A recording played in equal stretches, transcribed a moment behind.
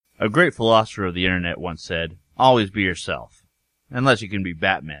A great philosopher of the internet once said, "Always be yourself. Unless you can be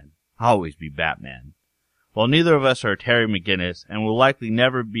Batman, always be Batman." While neither of us are Terry McGinnis and will likely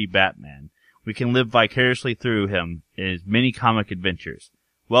never be Batman, we can live vicariously through him in his many comic adventures.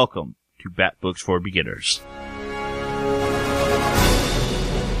 Welcome to Bat Books for Beginners.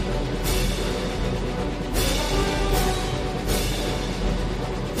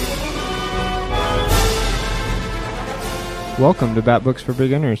 Welcome to Bat Books for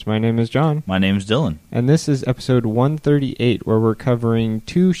Beginners. My name is John. My name is Dylan. And this is episode 138, where we're covering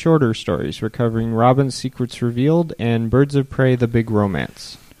two shorter stories. We're covering Robin's Secrets Revealed and Birds of Prey, The Big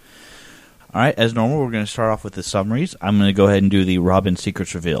Romance. All right, as normal, we're going to start off with the summaries. I'm going to go ahead and do the Robin's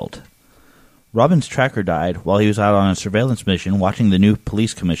Secrets Revealed. Robin's tracker died while he was out on a surveillance mission watching the new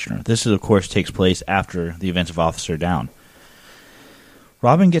police commissioner. This, of course, takes place after the events of Officer Down.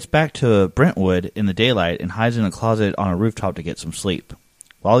 Robin gets back to Brentwood in the daylight and hides in a closet on a rooftop to get some sleep.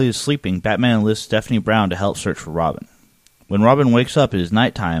 While he is sleeping, Batman enlists Stephanie Brown to help search for Robin. When Robin wakes up, it is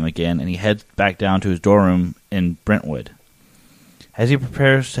nighttime again, and he heads back down to his dorm room in Brentwood. As he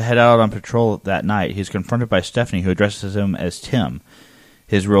prepares to head out on patrol that night, he is confronted by Stephanie, who addresses him as Tim,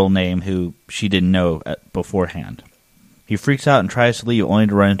 his real name, who she didn't know beforehand. He freaks out and tries to leave, only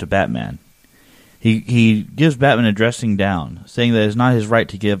to run into Batman. He gives Batman a dressing down, saying that it is not his right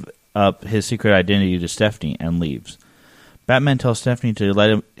to give up his secret identity to Stephanie, and leaves. Batman tells Stephanie to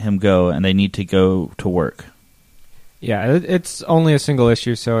let him go, and they need to go to work. Yeah, it's only a single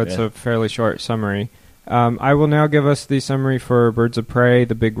issue, so it's a fairly short summary. I will now give us the summary for Birds of Prey,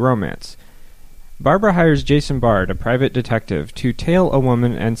 The Big Romance. Barbara hires Jason Bard, a private detective, to tail a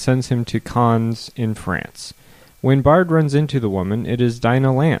woman and sends him to Cannes in France. When Bard runs into the woman, it is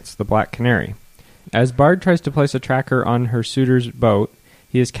Dinah Lance, the Black Canary. As Bard tries to place a tracker on her suitor's boat,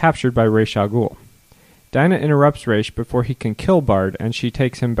 he is captured by Ra's al Ghul. Dinah interrupts Ra's before he can kill Bard, and she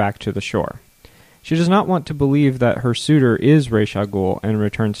takes him back to the shore. She does not want to believe that her suitor is Ra's al Ghul and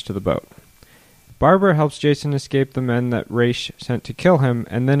returns to the boat. Barbara helps Jason escape the men that Ra's sent to kill him,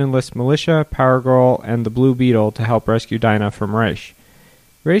 and then enlists Militia, Power Girl, and the Blue Beetle to help rescue Dinah from Ra's.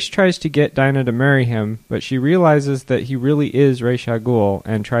 Ra's tries to get Dinah to marry him, but she realizes that he really is Ra's al Ghul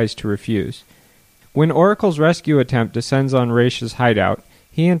and tries to refuse. When Oracle's rescue attempt descends on Ra's hideout,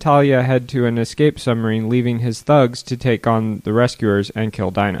 he and Talia head to an escape submarine, leaving his thugs to take on the rescuers and kill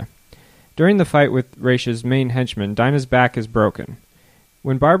Dinah. During the fight with Ra's main henchman, Dinah's back is broken.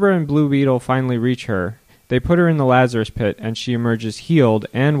 When Barbara and Blue Beetle finally reach her, they put her in the Lazarus Pit, and she emerges healed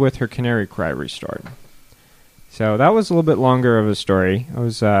and with her canary cry restored. So that was a little bit longer of a story. It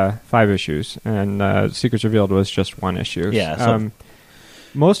was 5 issues, and Secrets Revealed was just 1 issue. Yeah.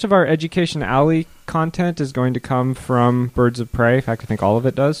 Most of our Education Alley content is going to come from Birds of Prey. In fact, I think all of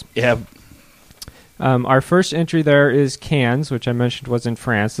it does. Yeah. Our first entry there is Cannes, which I mentioned was in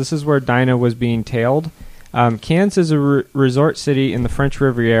France. This is where Dinah was being tailed. Cannes is a resort city in the French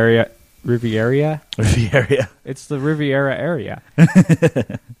Riviera. Riviera? It's the Riviera area.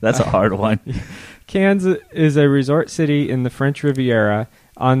 That's a hard one. Cannes is a resort city in the French Riviera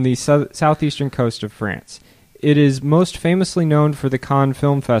on the southeastern coast of France. It is most famously known for the Cannes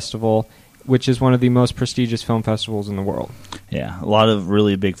Film Festival, which is one of the most prestigious film festivals in the world. Yeah, a lot of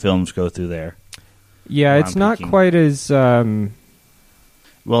really big films go through there. Yeah, it's not quite as well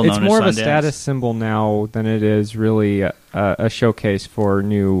known. It's more of a status symbol now than it is really a showcase for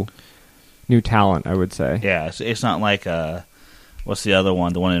new talent, I would say. Yeah, it's not like what's the other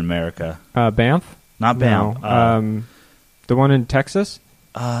one? The one in America? Banff? Not Banff. No. The one in Texas?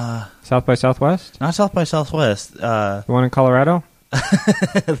 South by Southwest? Not South by Southwest. The one in Colorado?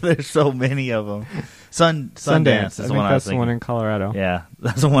 There's so many of them. Sundance is the one I was thinking. That's the one in Colorado. Yeah,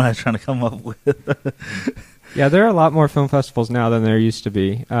 that's the one I was trying to come up with. Yeah, there are a lot more film festivals now than there used to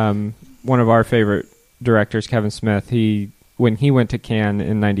be. One of our favorite directors, Kevin Smith, when he went to Cannes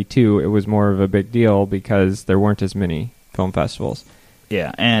in '92, it was more of a big deal because there weren't as many film festivals.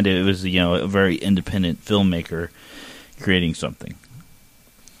 Yeah, and it was a very independent filmmaker creating something.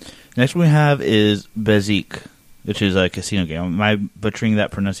 Next one we have is Bezique, which is a casino game. Am I butchering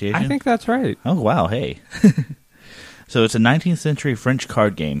that pronunciation? I think that's right. Oh, wow, hey. So it's a 19th century French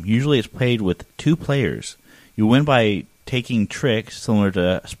card game. Usually it's played with 2 players. You win by taking tricks, similar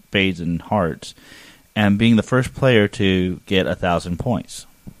to spades and hearts, and being the first player to get 1,000 points.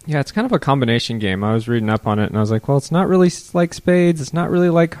 Yeah, it's kind of a combination game. I was reading up on it, and I was like, well, it's not really like spades, it's not really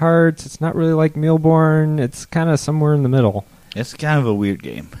like hearts, it's not really like Milborn, it's kind of somewhere in the middle. It's kind of a weird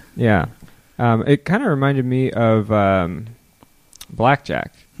game. Yeah. It kind of reminded me of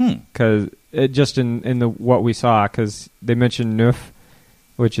Blackjack. Because it just in the what we saw, because they mentioned Neuf,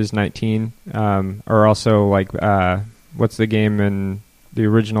 which is 19, or also like what's the game in the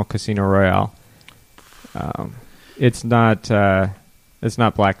original Casino Royale. It's not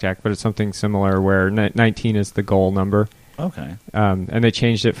blackjack, but it's something similar where 19 is the goal number. Okay. And they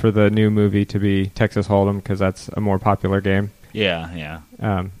changed it for the new movie to be Texas Hold'em because that's a more popular game. Yeah.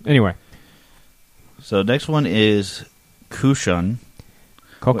 Anyway. So next one is Cushion.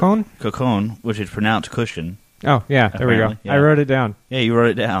 Cocon, which is pronounced cushion. Oh, yeah, there we go. Yeah. I wrote it down. Yeah, you wrote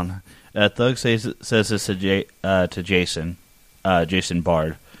it down. Thug says this to Jason, Jason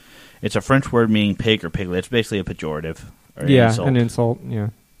Bard. It's a French word meaning pig or piglet. It's basically a pejorative. Or an insult, yeah.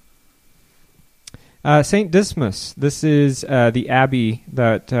 St. Dismas. This is the abbey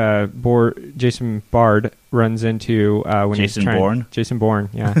that Jason Bard runs into when Jason he's trying... Bourne? Jason Bourne,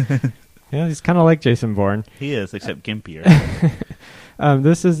 yeah. Yeah, he's kind of like Jason Bourne. He is, except gimpier.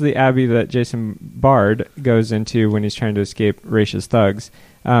 This is the abbey that Jason Bard goes into when he's trying to escape Raish's thugs.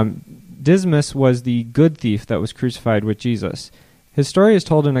 Dismas was the good thief that was crucified with Jesus. His story is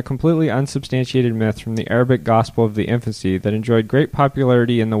told in a completely unsubstantiated myth from the Arabic Gospel of the Infancy that enjoyed great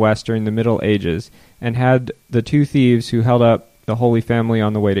popularity in the West during the Middle Ages and had the two thieves who held up the Holy Family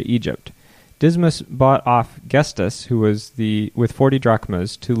on the way to Egypt. Dismas bought off Gestas, who was with 40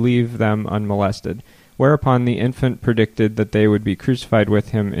 drachmas, to leave them unmolested, whereupon the infant predicted that they would be crucified with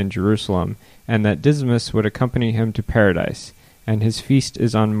him in Jerusalem, and that Dismas would accompany him to paradise. And his feast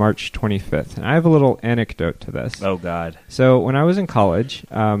is on March 25th. And I have a little anecdote to this. Oh, God. So when I was in college,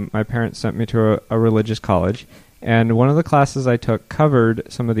 my parents sent me to a religious college, and one of the classes I took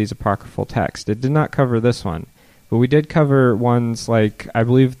covered some of these apocryphal texts. It did not cover this one, but we did cover ones like, I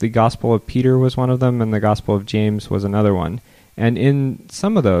believe the Gospel of Peter was one of them, and the Gospel of James was another one. And in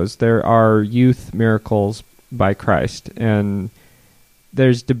some of those, there are youth miracles by Christ, and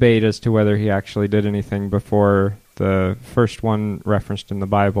there's debate as to whether he actually did anything before the first one referenced in the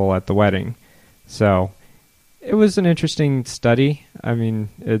Bible at the wedding. So it was an interesting study. I mean,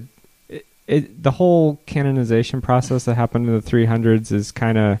 the whole canonization process that happened in the 300s is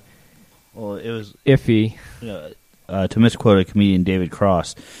kind of iffy. To misquote a comedian, David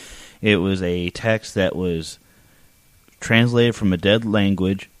Cross, it was a text that was translated from a dead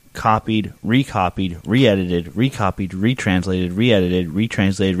language, copied, recopied, re-edited, recopied, retranslated, re-edited,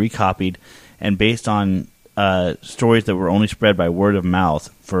 retranslated, recopied, and based on stories that were only spread by word of mouth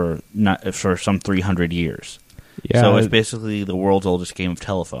for some 300 years. Yeah, so it's basically the world's oldest game of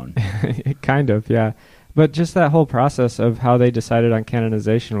telephone. Kind of, yeah. But just that whole process of how they decided on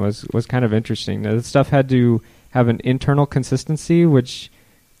canonization was kind of interesting. The stuff had to have an internal consistency, which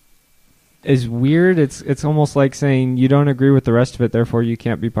is weird. It's almost like saying you don't agree with the rest of it, therefore you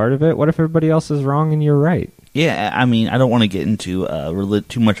can't be part of it. What if everybody else is wrong and you're right? Yeah, I mean, I don't want to get into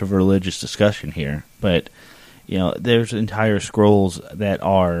too much of a religious discussion here, but there's entire scrolls that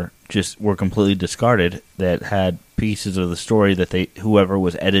were completely discarded that had pieces of the story that whoever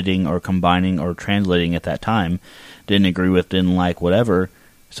was editing or combining or translating at that time didn't agree with, didn't like, whatever,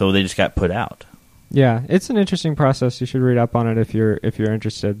 so they just got put out. Yeah, it's an interesting process. You should read up on it if you're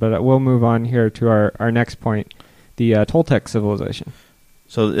interested. But we'll move on here to our next point, the Toltec civilization.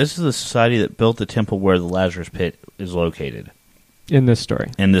 So this is the society that built the temple where the Lazarus Pit is located. In this story.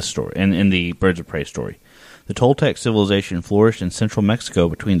 In the Birds of Prey story. The Toltec civilization flourished in central Mexico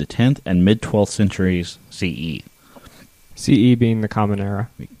between the 10th and mid-12th centuries CE. CE being the Common Era.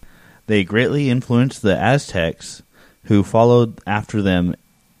 They greatly influenced the Aztecs, who followed after them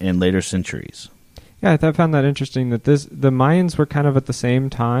in later centuries. Yeah, I found that interesting that the Mayans were kind of at the same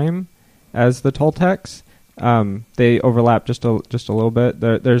time as the Toltecs. They overlap just a little bit.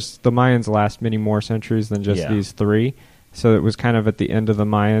 The Mayans last many more centuries than just these three. So it was kind of at the end of the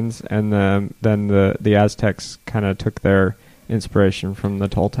Mayans, and then the Aztecs kind of took their inspiration from the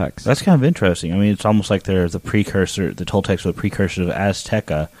Toltecs. That's kind of interesting. I mean, it's almost like they're the precursor. The Toltecs were the precursor of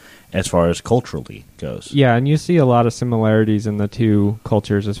Azteca as far as culturally goes. Yeah, and you see a lot of similarities in the two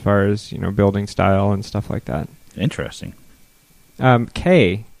cultures as far as building style and stuff like that. Interesting.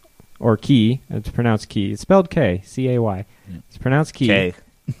 K, or Key, it's pronounced Key. It's spelled K, C-A-Y. It's pronounced Key. K.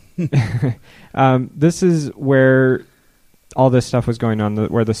 This is where all this stuff was going on,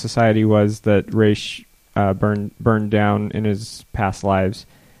 where the society was that Raish burned down in his past lives.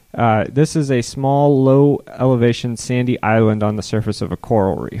 This is a small, low-elevation sandy island on the surface of a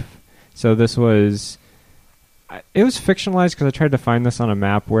coral reef. So it was fictionalized because I tried to find this on a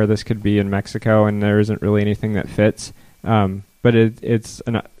map where this could be in Mexico, and there isn't really anything that fits. But it's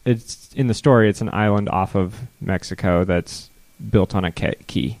in the story. It's an island off of Mexico that's built on a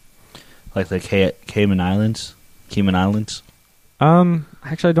key, like the Cayman Islands. Cayman Islands.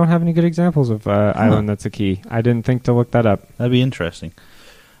 Actually, I don't have any good examples of island that's a key. I didn't think to look that up. That'd be interesting.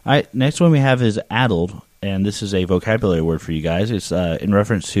 All right, next one we have is Addled. and this is a vocabulary word for you guys. It's in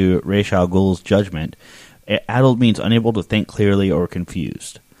reference to Ra's al Ghul's judgment. Addled means unable to think clearly or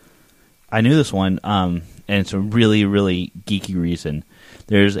confused. I knew this one, and it's a really, really geeky reason.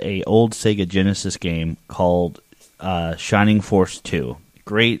 There's a old Sega Genesis game called Shining Force 2.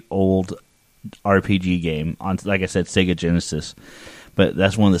 Great old RPG game on, like I said, Sega Genesis. But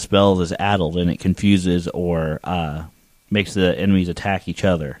that's one of the spells is addled, and it confuses or makes the enemies attack each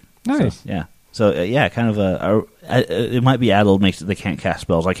other. Nice. So, yeah. So, kind of it might be addled makes it they can't cast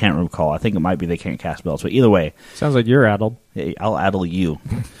spells. I can't recall. I think it might be they can't cast spells. But either way. Sounds like you're addled. Hey, I'll addle you.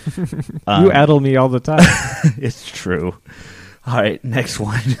 You addle me all the time. It's true. All right, next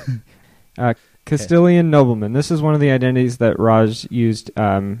one. Castilian nobleman. This is one of the identities that Raj used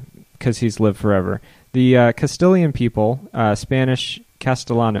because he's lived forever. The Castilian people, Spanish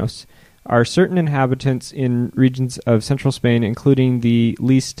Castellanos, are certain inhabitants in regions of central Spain, including the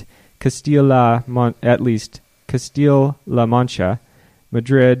Castilla-La Mancha,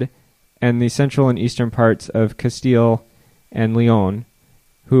 Madrid, and the central and eastern parts of Castile and Leon,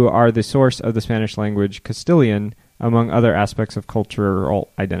 who are the source of the Spanish language Castilian, among other aspects of cultural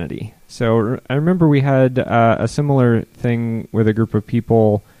identity. So I remember we had a similar thing with a group of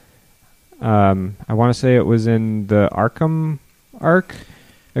people. I want to say it was in the Arkham arc,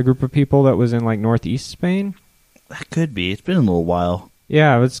 a group of people that was in like northeast Spain. That could be. It's been a little while.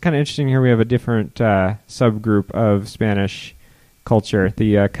 Yeah, it's kind of interesting here. We have a different subgroup of Spanish culture,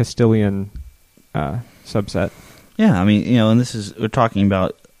 the Castilian subset. Yeah, I mean, and we're talking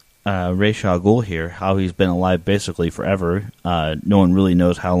about Ra's al Ghul here, how he's been alive basically forever. No one really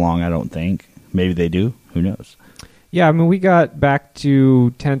knows how long, I don't think. Maybe they do. Who knows? Yeah, I mean, we got back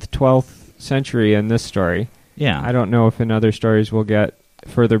to 10th, 12th century in this story. Yeah. I don't know if in other stories we'll get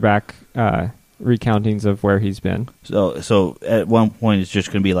further back recountings of where he's been. So at one point it's just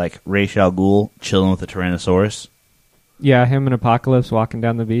going to be like Ra's al Ghul chilling with the Tyrannosaurus. Yeah, him and Apocalypse walking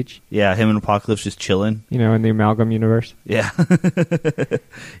down the beach. Yeah, him and Apocalypse just chilling. In the Amalgam universe. Yeah.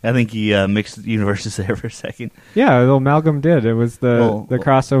 I think he mixed universes there for a second. Yeah, the Amalgam did. It was the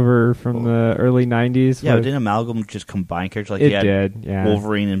crossover from the early 90s. Yeah, but didn't Amalgam just combine characters? Like it did, yeah.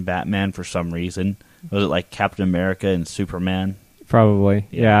 Wolverine and Batman for some reason. Was it like Captain America and Superman? Probably.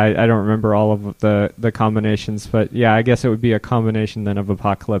 Yeah, I don't remember all of the combinations, but yeah, I guess it would be a combination then of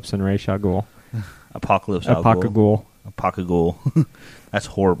Apocalypse and Ra's al Ghul. Apocalypse. Apocagul. That's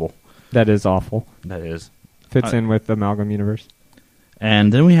horrible. That is awful. That is. Fits in with the Amalgam universe.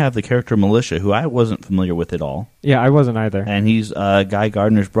 And then we have the character Militia, who I wasn't familiar with at all. Yeah, I wasn't either. And he's Guy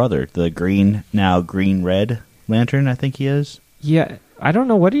Gardner's brother, the green-red Lantern, I think he is. Yeah, I don't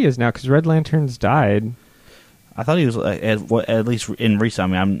know what he is now, because Red Lantern's died. I thought he was, at least in recent, I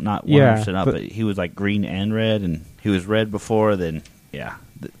mean, I'm not 100% up, but he was like green and red, and he was red before, then, yeah.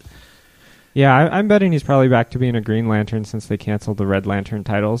 Yeah, I'm betting he's probably back to being a Green Lantern since they canceled the Red Lantern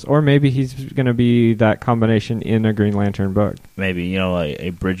titles. Or maybe he's going to be that combination in a Green Lantern book. Maybe, a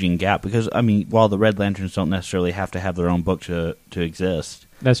bridging gap. Because, I mean, while the Red Lanterns don't necessarily have to have their own book to exist.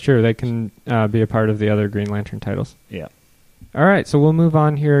 That's true. They can be a part of the other Green Lantern titles. Yeah. All right, so we'll move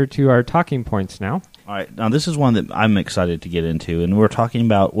on here to our talking points now. All right, now this is one that I'm excited to get into. And we're talking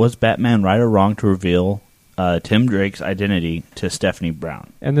about, was Batman right or wrong to reveal Tim Drake's identity to Stephanie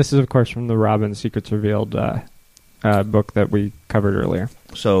Brown? And this is, of course, from the Robin Secrets Revealed book that we covered earlier.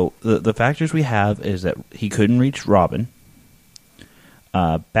 So the factors we have is that he couldn't reach Robin.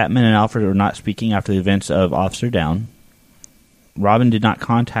 Batman and Alfred are not speaking after the events of Officer Down. Robin did not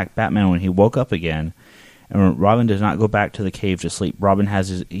contact Batman when he woke up again. And Robin does not go back to the cave to sleep. Robin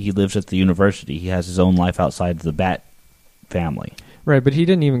he lives at the university. He has his own life outside of the Bat family. Right, but he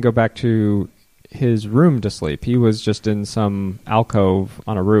didn't even go back to his room to sleep. He was just in some alcove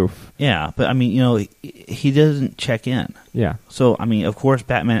on a roof. Yeah, but I mean, he doesn't check in. Yeah. So I mean, of course,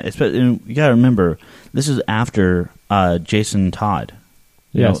 Batman. You got to remember, this is after Jason Todd.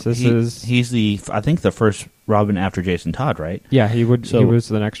 Yes, he's I think the first Robin after Jason Todd, right? Yeah, he was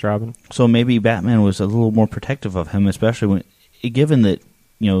the next Robin. So maybe Batman was a little more protective of him, especially given that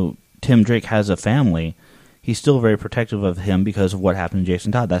Tim Drake has a family. He's still very protective of him because of what happened to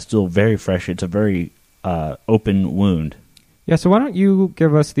Jason Todd. That's still very fresh. It's a very open wound. Yeah, so why don't you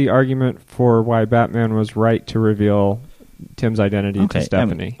give us the argument for why Batman was right to reveal Tim's identity to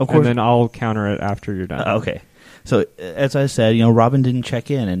Stephanie? Of course, and then I'll counter it after you're done. Okay. So, as I said, Robin didn't check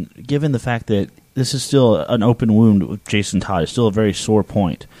in, and given the fact that this is still an open wound with Jason Todd, it's still a very sore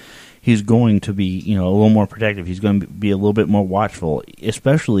point, he's going to be, a little more protective. He's going to be a little bit more watchful,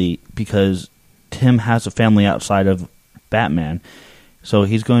 especially because Tim has a family outside of Batman, so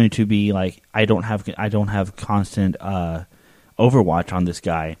he's going to be like, I don't have constant overwatch on this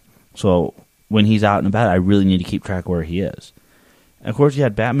guy. So when he's out and about, I really need to keep track of where he is. And of course, you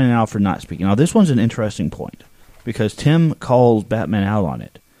had Batman and Alfred not speaking. Now, this one's an interesting point, because Tim calls Batman out on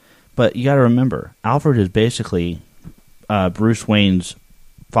it. But you got to remember, Alfred is basically Bruce Wayne's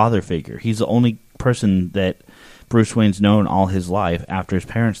father figure. He's the only person that Bruce Wayne's known all his life after his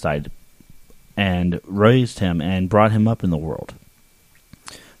parents died, and raised him and brought him up in the world.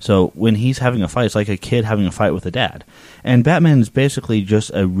 So when he's having a fight, it's like a kid having a fight with a dad. And Batman is basically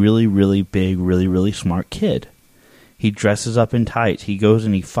just a really, really big, really, really smart kid. He dresses up in tights. He goes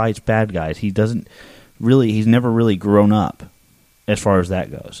and he fights bad guys. He's never really grown up as far as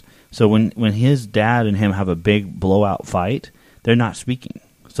that goes. So when his dad and him have a big blowout fight, they're not speaking.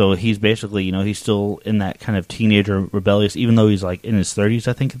 So he's basically, he's still in that kind of teenager rebellious, even though he's like in his 30s,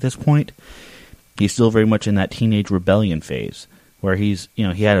 I think, at this point. He's still very much in that teenage rebellion phase, where he's,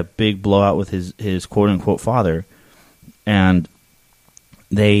 he had a big blowout with his quote-unquote father, and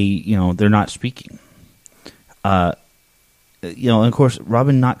they're not speaking. And of course,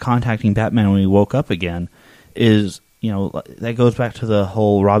 Robin not contacting Batman when he woke up again is, that goes back to the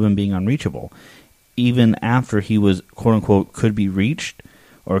whole Robin being unreachable. Even after he was, quote-unquote, could be reached,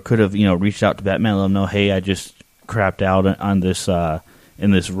 or could have, reached out to Batman and let him know, hey, I just crapped out on this, in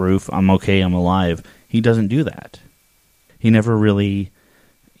this roof, I'm okay, I'm alive. He doesn't do that. He never really,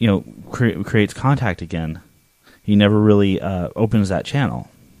 creates contact again. He never really opens that channel.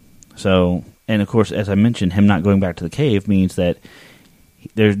 So, and of course, as I mentioned, him not going back to the cave means that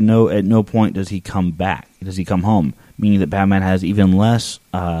at no point does he come back. Does he come home? Meaning that Batman has even less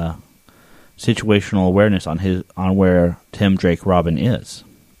situational awareness on where Tim Drake Robin is.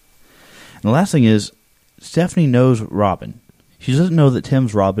 And the last thing is, Stephanie knows Robin. She doesn't know that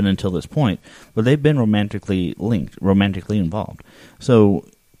Tim's Robin until this point, but they've been romantically linked, romantically involved. So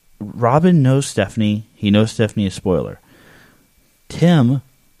Robin knows Stephanie. He knows Stephanie is spoiler. Tim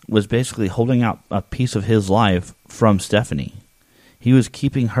was basically holding out a piece of his life from Stephanie. He was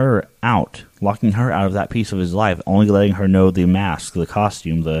keeping her out, locking her out of that piece of his life, only letting her know the mask, the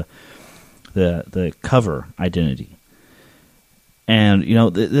costume, the cover identity. And,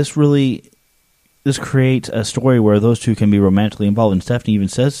 this creates a story where those two can be romantically involved, and Stephanie even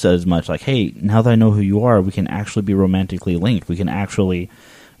says as much, like, hey, now that I know who you are, we can actually be romantically linked. We can actually,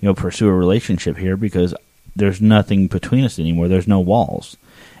 pursue a relationship here, because there's nothing between us anymore. There's no walls.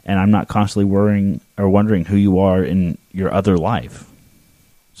 And I'm not constantly worrying or wondering who you are in your other life.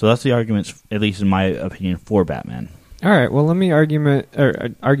 So that's the arguments, at least in my opinion, for Batman. All right, well, let me argue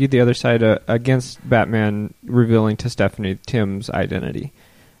the other side against Batman revealing to Stephanie Tim's identity.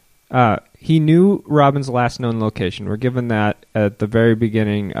 He knew Robin's last known location. We're given that at the very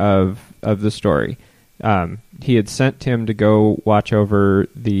beginning of the story. He had sent Tim to go watch over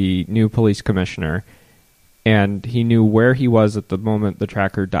the new police commissioner, and he knew where he was at the moment the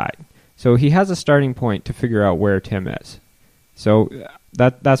tracker died. So he has a starting point to figure out where Tim is. So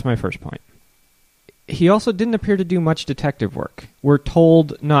that's my first point. He also didn't appear to do much detective work. We're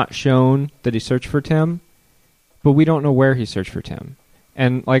told, not shown, that he searched for Tim, but we don't know where he searched for Tim.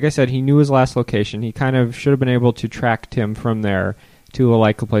 And like I said, he knew his last location. He kind of should have been able to track Tim from there to a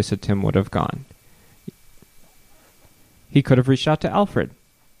likely place that Tim would have gone. He could have reached out to Alfred.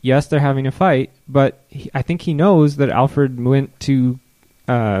 Yes, they're having a fight, but I think he knows that Alfred went to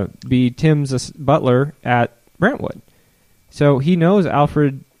be Tim's butler at Brentwood. So he knows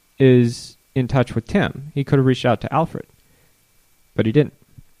Alfred is in touch with Tim. He could have reached out to Alfred, but he didn't.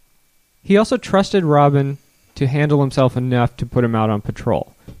 He also trusted Robin to handle himself enough to put him out on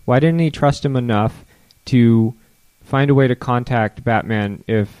patrol. Why didn't he trust him enough to find a way to contact Batman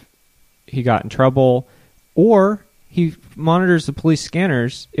if he got in trouble, or he monitors the police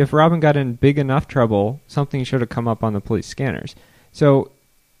scanners? If Robin got in big enough trouble, something should have come up on the police scanners. So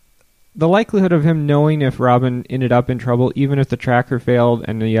the likelihood of him knowing if Robin ended up in trouble, even if the tracker failed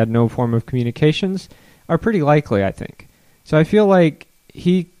and he had no form of communications, are pretty likely, I think. So I feel like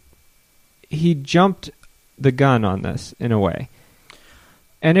he jumped the gun on this in a way.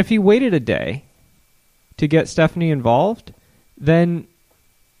 And if he waited a day to get Stephanie involved, then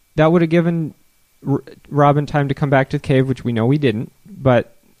that would have given Robin time to come back to the cave, which we know he didn't.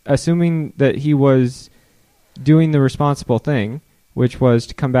 But assuming that he was doing the responsible thing, which was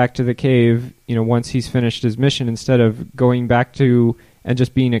to come back to the cave, once he's finished his mission, instead of going back to and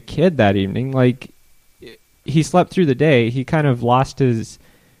just being a kid that evening, like, he slept through the day. He kind of lost his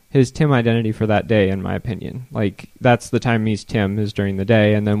Tim identity for that day, in my opinion. Like, that's the time he's Tim, is during the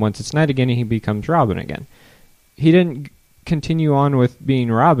day, and then once it's night again, he becomes Robin again. He didn't continue on with being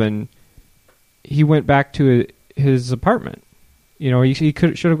Robin. He went back to his apartment. He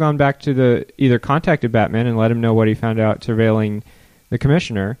should have gone back to either contacted Batman and let him know what he found out surveilling the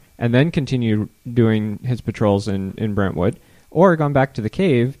commissioner, and then continued doing his patrols in Brentwood, or gone back to the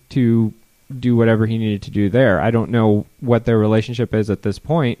cave to do whatever he needed to do there. I don't know what their relationship is at this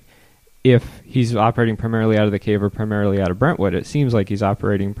point, if he's operating primarily out of the cave or primarily out of Brentwood. It seems like he's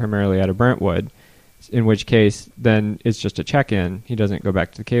operating primarily out of Brentwood, in which case then it's just a check-in. He doesn't go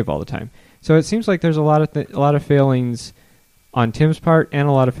back to the cave all the time. So it seems like there's a lot of failings on Tim's part and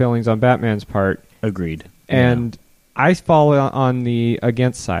a lot of failings on Batman's part. Agreed. And I fall on the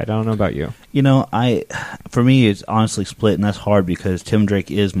against side. I don't know about you. For me, it's honestly split, and that's hard because Tim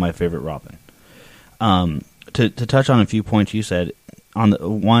Drake is my favorite Robin. To touch on a few points you said, on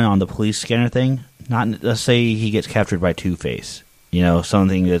the police scanner thing, let's say he gets captured by Two-Face,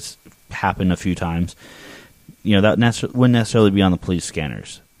 something that's happened a few times, that wouldn't necessarily be on the police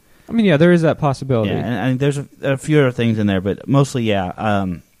scanners. I mean, yeah, there is that possibility. Yeah, and there's a few other things in there, but mostly, yeah.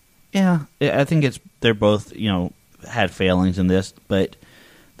 I think they're both, had failings in this, but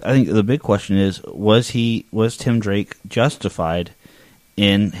I think the big question is, was Tim Drake justified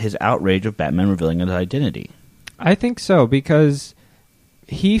in his outrage of Batman revealing his identity? I think so, because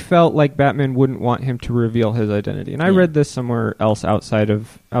he felt like Batman wouldn't want him to reveal his identity. And I read this somewhere else outside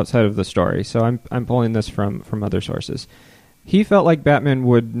of the story, so I'm pulling this from other sources. He felt like Batman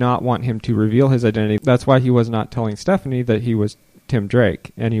would not want him to reveal his identity. That's why he was not telling Stephanie that he was Tim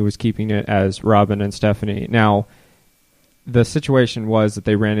Drake, and he was keeping it as Robin and Stephanie. Now, the situation was that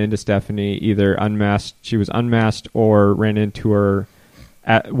they ran into Stephanie either unmasked, she was unmasked, or ran into her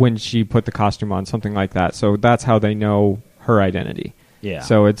when she put the costume on, something like that. So that's how they know her identity. Yeah.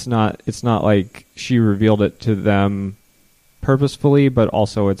 So it's not like she revealed it to them purposefully, but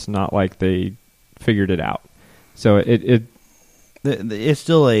also it's not like they figured it out. So it's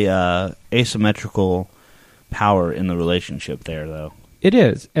still a asymmetrical power in the relationship there, though. It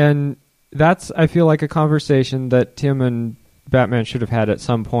is, and that's, I feel like, a conversation that Tim and Batman should have had at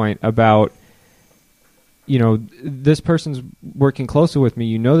some point about, this person's working closely with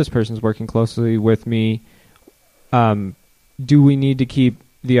me. This person's working closely with me. Do we need to keep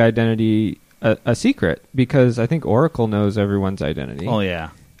the identity a secret? Because I think Oracle knows everyone's identity. Oh,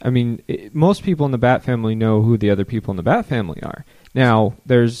 yeah. I mean, most people in the Bat family know who the other people in the Bat family are. Now,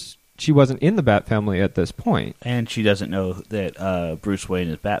 she wasn't in the Bat family at this point. And she doesn't know that Bruce Wayne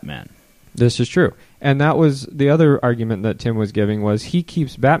is Batman. This is true. And that was the other argument that Tim was giving, was he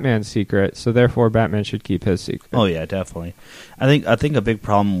keeps Batman's secret, so therefore Batman should keep his secret. Oh, yeah, definitely. I think a big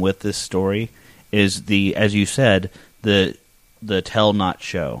problem with this story is as you said, the tell not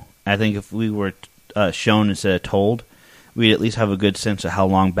show. I think if we were shown instead of told, we'd at least have a good sense of how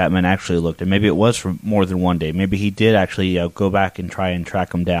long Batman actually looked. And maybe it was for more than one day. Maybe he did actually go back and try and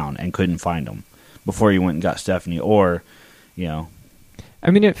track him down and couldn't find him before he went and got Stephanie. Or, I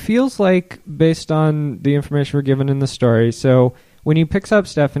mean, it feels like, based on the information we're given in the story, so when he picks up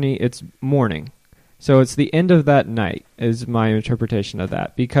Stephanie, it's morning. So it's the end of that night, is my interpretation of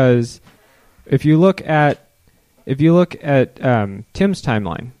that. Because if you look at Tim's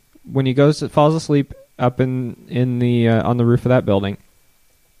timeline, when he falls asleep up in the on the roof of that building,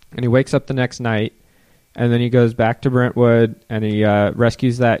 and he wakes up the next night, and then he goes back to Brentwood, and he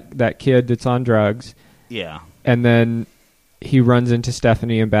rescues that kid that's on drugs. Yeah. And then he runs into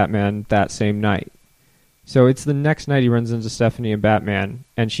Stephanie and Batman that same night. So it's the next night he runs into Stephanie and Batman,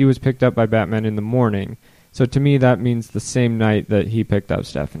 and she was picked up by Batman in the morning. So to me, that means the same night that he picked up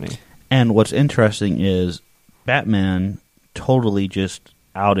Stephanie. And what's interesting is Batman totally just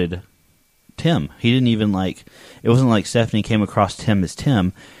outed Tim. He didn't even it wasn't like Stephanie came across Tim as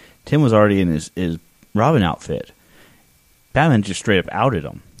Tim. Tim was already in his Robin outfit. Batman just straight up outed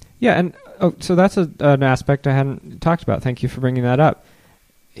him. Yeah, and so that's an aspect I hadn't talked about. Thank you for bringing that up.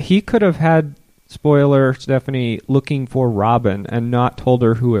 He could have had, spoiler, Stephanie looking for Robin and not told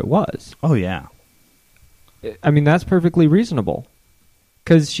her who it was. Oh, yeah. I mean, that's perfectly reasonable,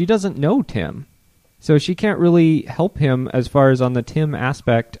 because she doesn't know Tim. So she can't really help him as far as on the Tim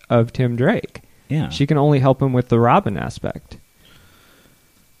aspect of Tim Drake. Yeah. She can only help him with the Robin aspect.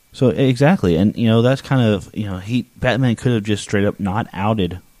 So exactly, and that's kind of Batman could have just straight up not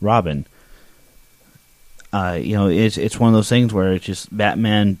outed Robin. It's one of those things where it's just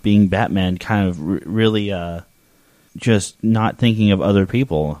Batman being Batman, kind of really just not thinking of other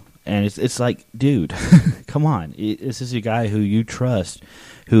people, and it's like, dude, come on, this is a guy who you trust,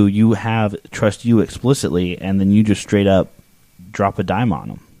 who you have trust you explicitly, and then you just straight up drop a dime on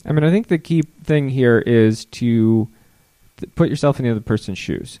him. I mean, I think the key thing here is to put yourself in the other person's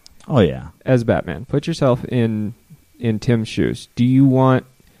shoes. Oh, yeah. As Batman. Put yourself in Tim's shoes. Do you want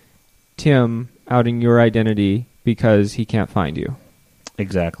Tim outing your identity because he can't find you?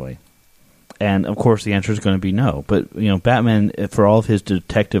 Exactly. And, of course, the answer is going to be no. But, Batman, for all of his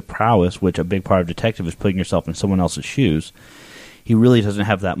detective prowess, which a big part of detective is putting yourself in someone else's shoes, he really doesn't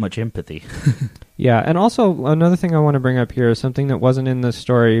have that much empathy. Yeah, and also another thing I want to bring up here is something that wasn't in this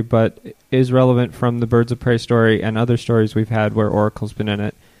story but is relevant from the Birds of Prey story and other stories we've had where Oracle's been in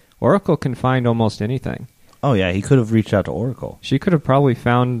it. Oracle can find almost anything. Oh, yeah, he could have reached out to Oracle. She could have probably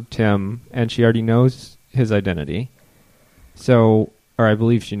found Tim, and she already knows his identity. So, or I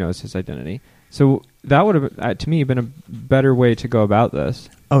believe she knows his identity. So that would have, to me, been a better way to go about this.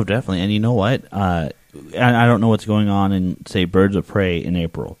 Oh, definitely. And you know what? I don't know what's going on in, say, Birds of Prey in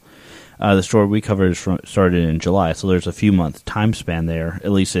April. The story we covered started in July, so there's a few months time span there,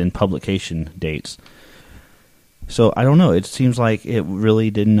 at least in publication dates. So I don't know. It seems like it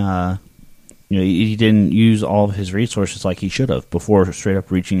really didn't. He didn't use all of his resources like he should have before straight up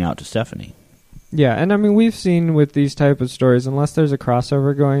reaching out to Stephanie. Yeah, and I mean we've seen with these type of stories, unless there's a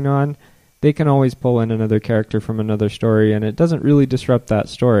crossover going on, they can always pull in another character from another story, and it doesn't really disrupt that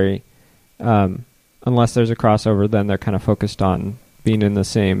story. Unless there's a crossover, then they're kind of focused on being in the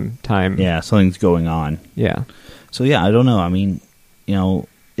same time. Yeah, something's going on. Yeah. So, yeah, I don't know. I mean,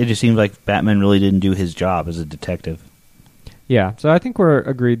 it just seems like Batman really didn't do his job as a detective. Yeah, so I think we're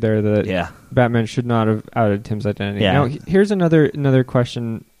agreed there that Batman should not have outed Tim's identity. Yeah. Now, here's another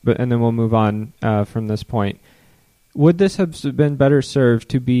question, and then we'll move on from this point. Would this have been better served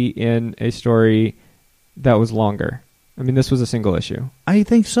to be in a story that was longer? I mean, this was a single issue. I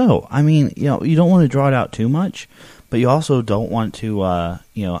think so. I mean, you don't want to draw it out too much, but you also don't want to,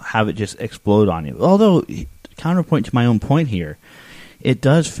 have it just explode on you. Although, counterpoint to my own point here, it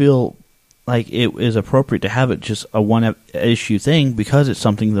does feel like it is appropriate to have it just a one-issue thing because it's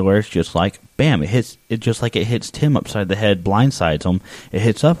something where it's just like, bam, it hits Tim upside the head, blindsides him. It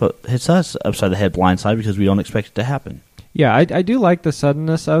hits us upside the head, blindside because we don't expect it to happen. Yeah, I do like the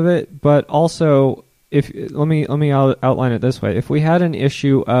suddenness of it, but also, let me outline it this way. If we had an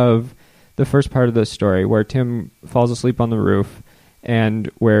issue of the first part of this story where Tim falls asleep on the roof and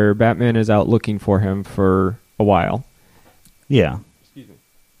where Batman is out looking for him for a while. Yeah. Excuse me.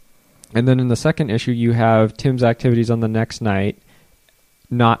 And then in the second issue, you have Tim's activities on the next night,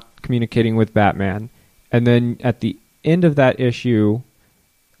 not communicating with Batman. And then at the end of that issue,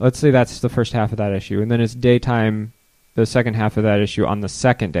 let's say that's the first half of that issue, and then it's daytime, the second half of that issue on the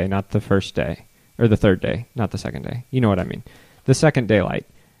second day, not the first day. Or the third day, not the second day. You know what I mean. The second daylight.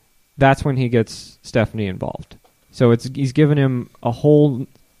 That's when he gets Stephanie involved. So he's given him a whole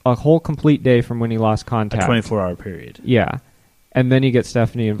complete day from when he lost contact. A 24-hour period. Yeah. And then you get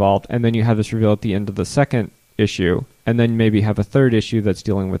Stephanie involved, and then you have this reveal at the end of the second issue, and then maybe have a third issue that's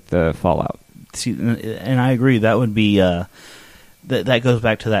dealing with the fallout. See, and I agree. That would be that goes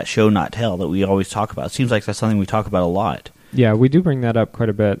back to that show not tell that we always talk about. It seems like that's something we talk about a lot. Yeah, we do bring that up quite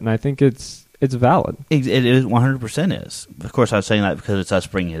a bit, and I think it's valid. It is 100% is. Of course, I was saying that because it's us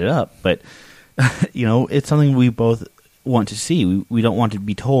bringing it up, but it's something we both want to see. We don't want to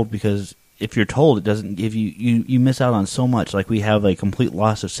be told because if you're told, it doesn't give you miss out on so much. Like we have a complete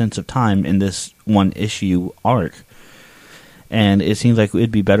loss of sense of time in this one issue arc, and it seems like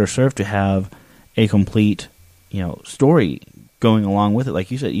it'd be better served to have a complete story going along with it. Like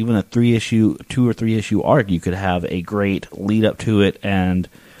you said, even a 2 or 3 issue arc, you could have a great lead up to it and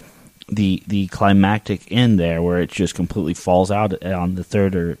the climactic end there where it just completely falls out on the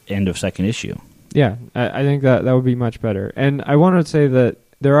third or end of second issue. Yeah, I think that would be much better. And I want to say that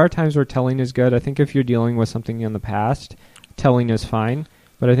there are times where telling is good. I think if you're dealing with something in the past, telling is fine.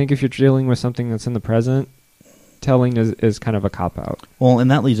 But I think if you're dealing with something that's in the present, telling is kind of a cop-out. Well,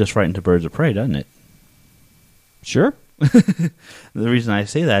 and that leads us right into Birds of Prey, doesn't it? Sure. The reason I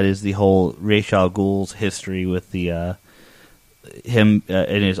say that is the whole Ra's al Ghul's history with the him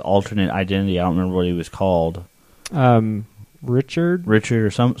in his alternate identity. I don't remember what he was called. Richard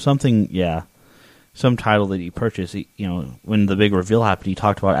or something. Yeah, some title that he purchased. When the big reveal happened, he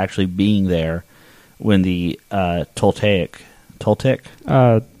talked about actually being there when the Toltec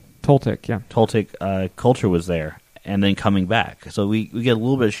culture was there, and then coming back. So we get a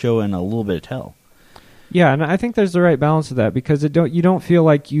little bit of show and a little bit of tell. Yeah, and I think there's the right balance of that because you don't feel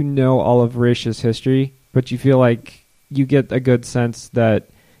like you know all of Raish's history, but you feel like you get a good sense that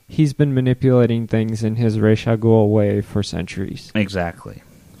he's been manipulating things in his Ra's al Ghul way for centuries. Exactly.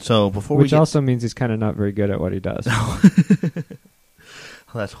 So which also means he's kind of not very good at what he does.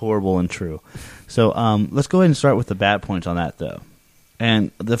 That's horrible and true. So let's go ahead and start with the bad points on that, though.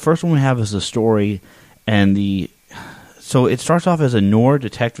 And the first one we have is the story and So it starts off as a noir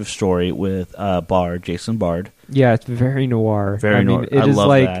detective story with Jason Bard. Yeah, it's very noir. Noir. I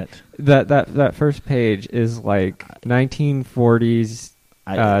love that. That first page is like 1940s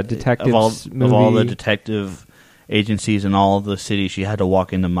detectives movie. Of all the detective agencies in all the cities, she had to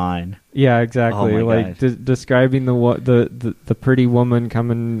walk into mine. Yeah, exactly. Oh my like describing the pretty woman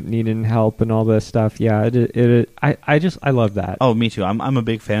coming needing help and all this stuff. Yeah, I love that. Oh, me too. I'm a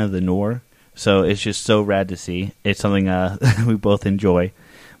big fan of the noir, so it's just so rad to see. It's something we both enjoy.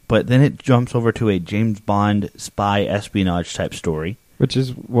 But then it jumps over to a James Bond spy espionage type story, which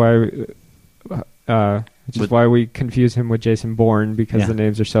is why we confuse him with Jason Bourne, because the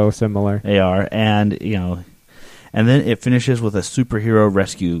names are so similar. They are, and and then it finishes with a superhero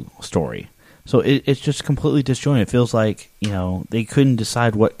rescue story. So it's just completely disjointed. It feels like they couldn't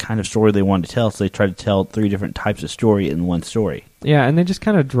decide what kind of story they wanted to tell, so they tried to tell 3 different types of story in one story. Yeah, and they just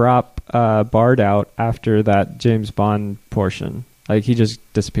kind of drop Bard out after that James Bond portion. Like, he just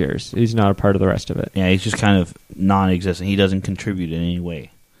disappears. He's not a part of the rest of it. Yeah, he's just kind of non-existent. He doesn't contribute in any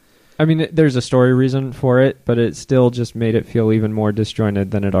way. I mean, there's a story reason for it, but it still just made it feel even more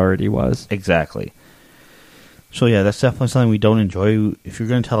disjointed than it already was. Exactly. So yeah, that's definitely something we don't enjoy. If you're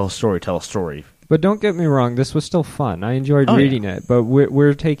going to tell a story, tell a story. But don't get me wrong, this was still fun. I enjoyed reading it, but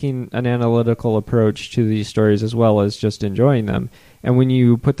we're taking an analytical approach to these stories as well as just enjoying them. And when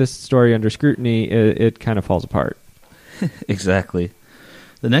you put this story under scrutiny, it kind of falls apart. Exactly.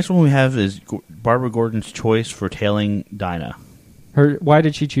 The next one we have is Barbara Gordon's choice for tailing Dinah. Why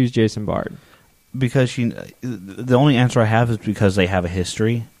did she choose Jason Bard? Because the only answer I have is because they have a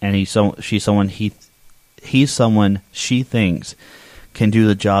history, and he's someone she thinks can do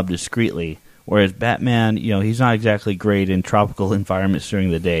the job discreetly. Whereas Batman, he's not exactly great in tropical environments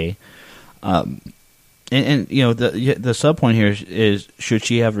during the day. The sub point here is should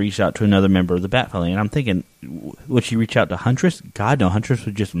she have reached out to another member of the Bat family? And I'm thinking, would she reach out to Huntress? God, no. Huntress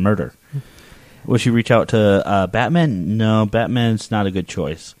would just murder. Would she reach out to Batman? No, Batman's not a good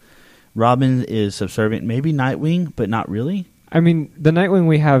choice. Robin is subservient. Maybe Nightwing, but not really. I mean, the Nightwing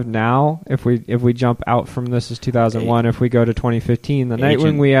we have now, if we jump out from this is 2001, if we go to 2015, the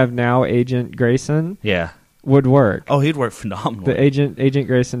Nightwing we have now, Agent Grayson, would work. Oh, he'd work phenomenally. The Agent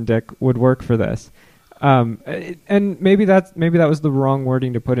Grayson Dick would work for this. And maybe that was the wrong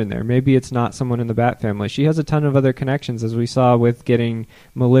wording to put in there. Maybe it's not someone in the Bat family. She has a ton of other connections, as we saw with getting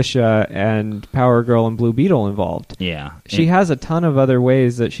Militia and Power Girl and Blue Beetle involved. Yeah. She has a ton of other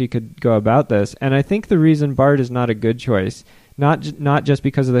ways that she could go about this. And I think the reason Bard is not a good choice, not just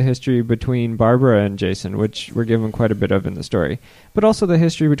because of the history between Barbara and Jason, which we're given quite a bit of in the story, but also the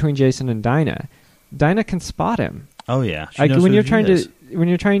history between Jason and Dinah. Dinah can spot him. Oh yeah. She knows when you're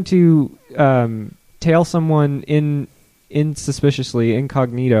trying to tail someone insuspiciously,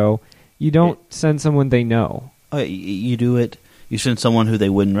 incognito, you don't send someone they know. You do it. You send someone who they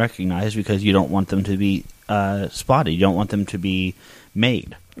wouldn't recognize because you don't want them to be spotted. You don't want them to be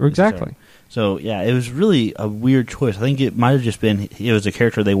made. Exactly. So, yeah, it was really a weird choice. I think it might have just been it was a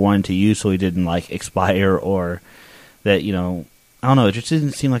character they wanted to use so he didn't, expire or that, I don't know. It just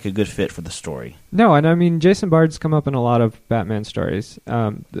didn't seem like a good fit for the story. No, and I mean, Jason Bard's come up in a lot of Batman stories.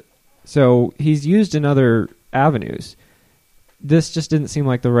 So he's used in other avenues. This just didn't seem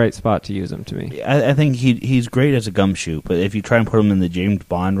like the right spot to use him to me. I think he's great as a gumshoe, but if you try and put him in the James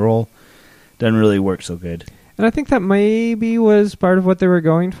Bond role, it doesn't really work so good. And I think that maybe was part of what they were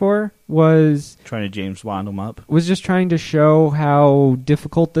going for, was trying to James Bond him up. Was just trying to show how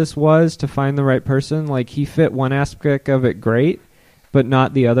difficult this was to find the right person. Like, he fit one aspect of it great, but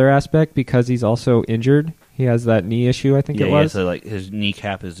not the other aspect because he's also injured. He has that knee issue, I think it was. Yeah, so his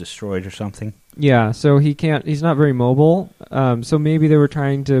kneecap is destroyed or something. Yeah, so he's not very mobile. So maybe they were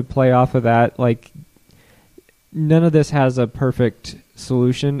trying to play off of that. Like, none of this has a perfect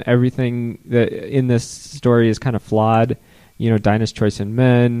solution. Everything that in this story is kind of flawed. Dinah's choice in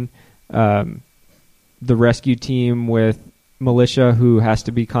men, the rescue team with Militia, who has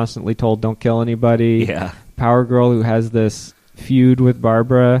to be constantly told don't kill anybody. Yeah. Power Girl, who has this feud with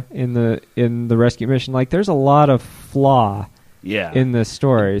Barbara in the rescue mission. Like, there's a lot of flaw in this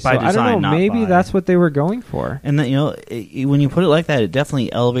story. So design, I don't know, maybe that's what they were going for. And then, when you put it like that, it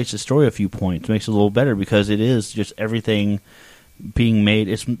definitely elevates the story a few points, makes it a little better because it is just everything being made,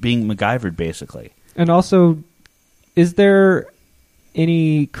 it's being MacGyvered basically. And also, is there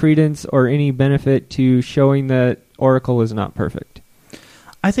any credence or any benefit to showing that Oracle is not perfect?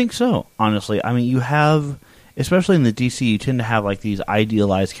 I think so, honestly. I mean, you have, especially in the DC, you tend to have these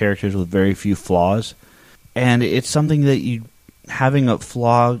idealized characters with very few flaws, and it's something that having a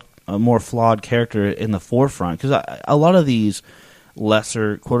more flawed character in the forefront, because a lot of these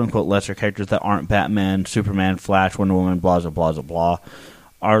lesser, quote unquote, lesser characters that aren't Batman, Superman, Flash, Wonder Woman, blah blah blah blah blah,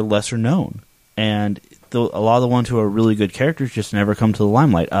 are lesser known, and a lot of the ones who are really good characters just never come to the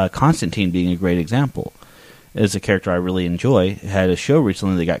limelight. Constantine being a great example. is a character I really enjoy. Had a show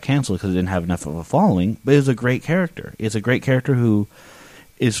recently that got canceled because it didn't have enough of a following, but it's a great character. It's a great character who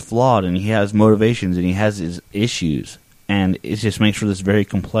is flawed, and he has motivations, and he has his issues, and it just makes for this very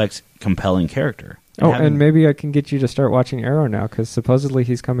complex, compelling character. And maybe I can get you to start watching Arrow now, because supposedly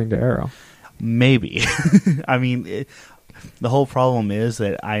he's coming to Arrow. Maybe. I mean, the whole problem is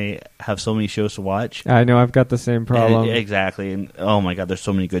that I have so many shows to watch. I know, I've got the same problem. Exactly, and oh my god, there's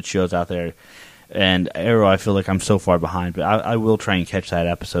so many good shows out there. And Arrow, I feel like I'm so far behind, but I will try and catch that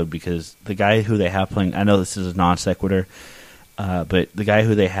episode, because the guy who they have playing, I know this is a non sequitur, but the guy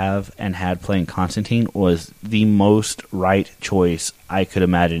who they have and had playing Constantine was the most right choice I could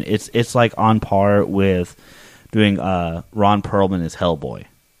imagine. It's like on par with doing Ron Perlman as Hellboy.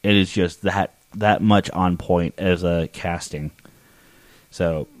 It is just that much on point as a casting.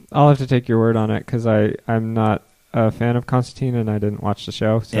 So I'll have to take your word on it, because I'm not a fan of Constantine, and I didn't watch the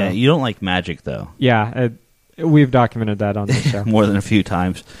show. So. Yeah, you don't like magic, though. Yeah, we've documented that on this show. More than a few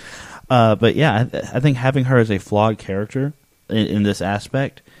times. But yeah, I think having her as a flawed character in this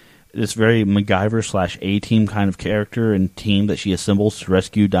aspect, this very MacGyver / A-Team kind of character and team that she assembles to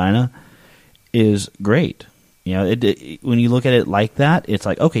rescue Dinah, is great. You know, when you look at it like that, it's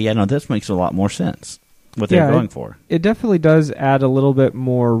like, okay, yeah, no, this makes a lot more sense, what they're going for. It definitely does add a little bit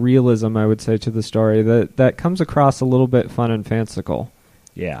more realism, I would say, to the story. That comes across a little bit fun and fanciful.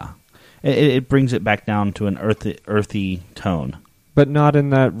 Yeah. It brings it back down to an earthy tone. But not in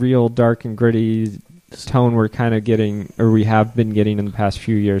that real dark and gritty tone we're kind of getting, or we have been getting in the past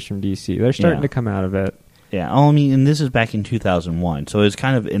few years from DC. They're starting to come out of it. Yeah, I mean, and this is back in 2001, so it's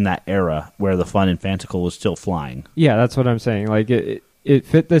kind of in that era where the fun and fanciful was still flying. Yeah, that's what I'm saying. Like, it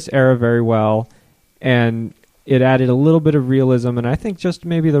fit this era very well, and it added a little bit of realism, and I think just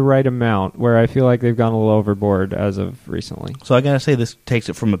maybe the right amount, where I feel like they've gone a little overboard as of recently. So I gotta say, this takes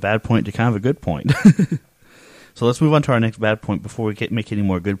it from a bad point to kind of a good point. So let's move on to our next bad point before we make any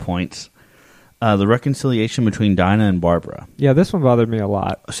more good points. The reconciliation between Dinah and Barbara. Yeah, this one bothered me a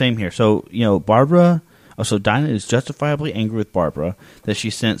lot. Same here. So, so Dinah is justifiably angry with Barbara that she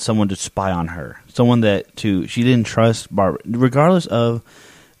sent someone to spy on her. Someone she didn't trust Barbara. Regardless of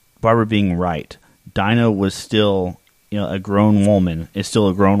Barbara being right, Dinah was still, a grown woman, is still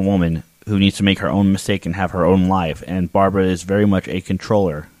a grown woman who needs to make her own mistake and have her own life. And Barbara is very much a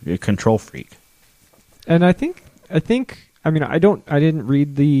control freak. And I think, I didn't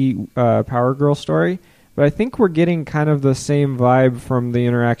read the Power Girl story, but I think we're getting kind of the same vibe from the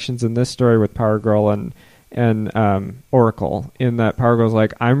interactions in this story with Power Girl and Oracle, in that Power Girl's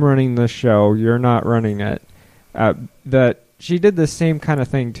like, I'm running this show, you're not running it. That she did the same kind of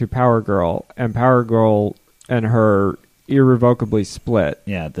thing to Power Girl, and Power Girl and her irrevocably split.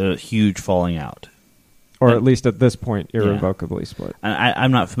 Yeah, the huge falling out. Or at least at this point, irrevocably split. And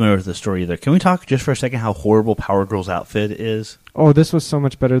I'm not familiar with the story either. Can we talk just for a second how horrible Power Girl's outfit is? Oh, this was so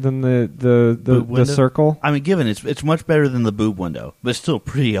much better than the circle. I mean, given it's much better than the boob window, but still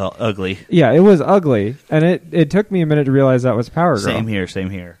pretty ugly. Yeah, it was ugly, and it took me a minute to realize that was Power Girl. Same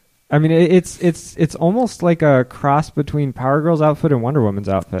here. I mean, it's almost like a cross between Power Girl's outfit and Wonder Woman's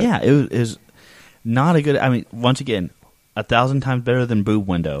outfit. Yeah, it is not a good. I mean, once again, 1,000 times better than boob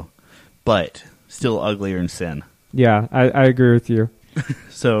window, but still uglier in sin. Yeah, I agree with you.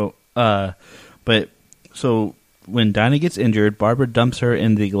 So when Dinah gets injured, Barbara dumps her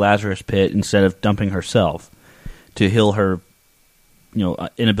in the Lazarus pit instead of dumping herself to heal her,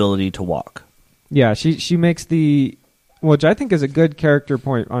 inability to walk. Yeah, she makes which I think is a good character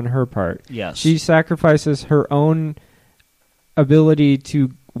point on her part. Yes. She sacrifices her own ability to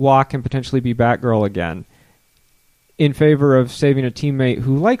walk and potentially be Batgirl again in favor of saving a teammate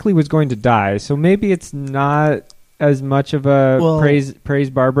who likely was going to die. So maybe it's not as much of a praise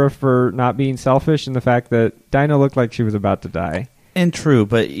Barbara for not being selfish, and the fact that Dinah looked like she was about to die. And true,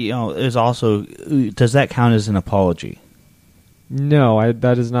 but there's also, does that count as an apology? No,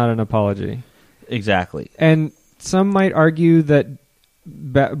 that is not an apology. Exactly. And some might argue that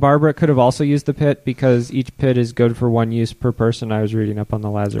Barbara could have also used the pit, because each pit is good for one use per person. I was reading up on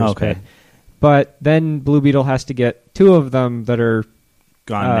the Lazarus pit. But then Blue Beetle has to get two of them that are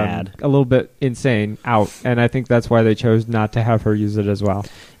gone mad, a little bit insane, out. And I think that's why they chose not to have her use it as well.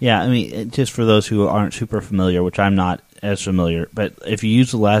 Yeah, I mean, just for those who aren't super familiar, which I'm not as familiar, but if you use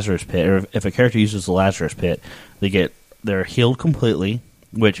the Lazarus pit, or if a character uses the Lazarus pit, they're healed completely,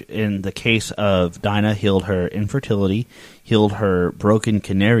 which in the case of Dinah, healed her infertility, healed her broken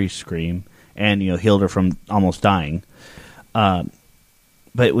canary scream, and healed her from almost dying.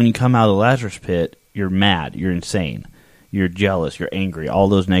 But when you come out of the Lazarus pit, you're mad, you're insane, you're jealous, you're angry, all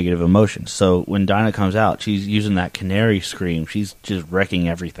those negative emotions. So when Dinah comes out, she's using that canary scream. She's just wrecking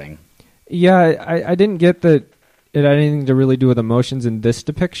everything. Yeah, I didn't get that it had anything to really do with emotions in this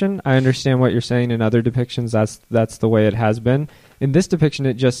depiction. I understand what you're saying in other depictions. That's the way it has been. In this depiction,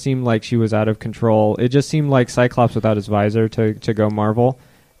 it just seemed like she was out of control. It just seemed like Cyclops without his visor to go Marvel.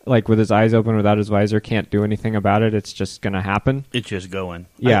 Like with his eyes open without his visor, can't do anything about it. It's just going to happen. It's just going.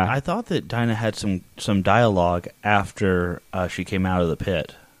 Yeah. I thought that Dinah had some dialogue after she came out of the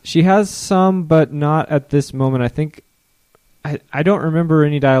pit. She has some, but not at this moment. I think I don't remember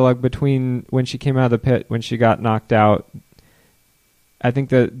any dialogue between when she came out of the pit, when she got knocked out. I think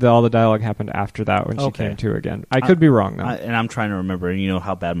that all the dialogue happened after that when she came to again. I could be wrong, though. And I'm trying to remember, and you know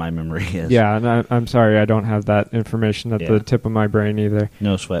how bad my memory is. Yeah, and I'm sorry I don't have that information at the tip of my brain either.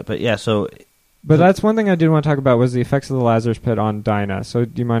 No sweat. But yeah, so... But that's one thing I did want to talk about was the effects of the Lazarus Pit on Dinah. So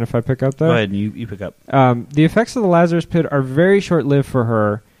do you mind if I pick up there? Go ahead, and you pick up. The effects of the Lazarus Pit are very short-lived for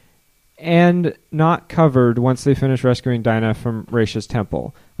her and not covered once they finish rescuing Dinah from Raisha's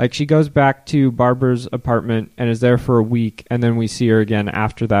temple. Like, she goes back to Barbara's apartment and is there for a week, and then we see her again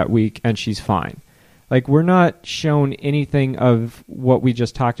after that week, and she's fine. Like, we're not shown anything of what we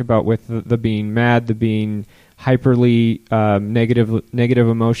just talked about with the being mad, the being hyperly negative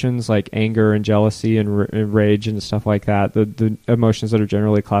emotions like anger and jealousy and rage and stuff like that, the emotions that are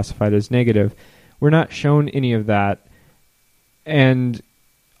generally classified as negative. We're not shown any of that. And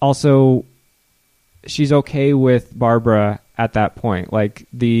also, she's okay with Barbara at that point. Like,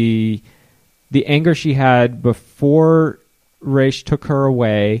 the anger she had before Raish took her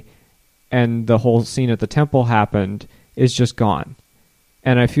away and the whole scene at the temple happened is just gone.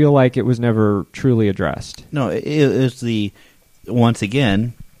 And I feel like it was never truly addressed. No, it was once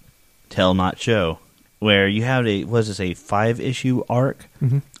again, tell not show, where you have a 5-issue arc,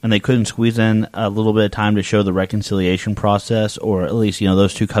 and they couldn't squeeze in a little bit of time to show the reconciliation process, or at least,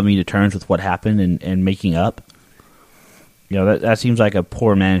 those two coming to terms with what happened and making up. That seems like a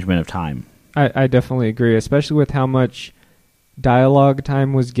poor management of time. I definitely agree, especially with how much dialogue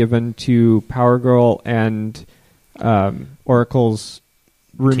time was given to Power Girl and Oracle's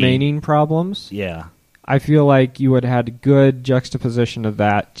remaining problems. Yeah. I feel like you would have had good juxtaposition of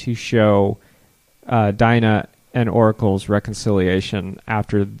that to show Dinah and Oracle's reconciliation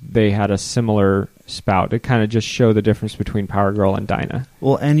after they had a similar spout. To kind of just show the difference between Power Girl and Dinah.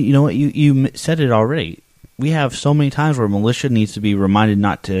 Well, and you know what? You said it already. We have so many times where Militia needs to be reminded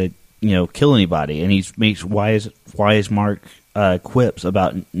not to, kill anybody, and he makes wise Mark quips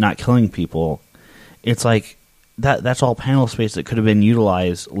about not killing people. It's like that's all panel space that could have been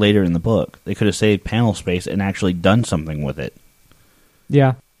utilized later in the book. They could have saved panel space and actually done something with it.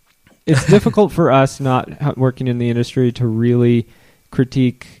 Yeah. It's difficult for us not working in the industry to really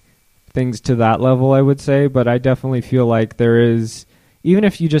critique things to that level, I would say, but I definitely feel like there is, even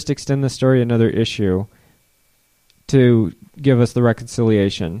if you just extend the story another issue to give us the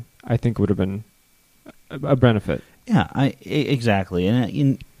reconciliation, I think would have been a benefit. Yeah, exactly.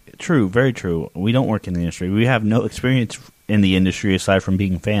 And true, very true. We don't work in the industry. We have no experience in the industry aside from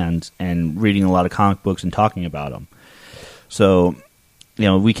being fans and reading a lot of comic books and talking about them. So,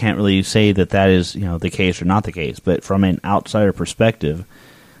 we can't really say that is, the case or not the case. But from an outsider perspective,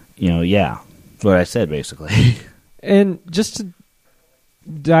 yeah, that's what I said, basically. And just to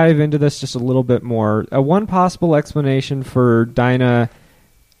dive into this just a little bit more, one possible explanation for Dinah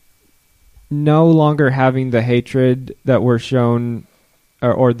no longer having the hatred that we're shown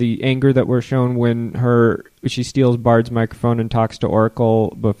or the anger that we're shown when she steals Bard's microphone and talks to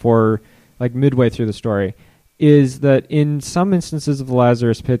Oracle before, like, midway through the story, is that in some instances of the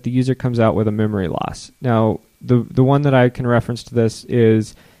Lazarus Pit, the user comes out with a memory loss. Now, the one that I can reference to this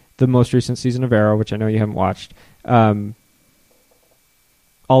is the most recent season of Arrow, which I know you haven't watched.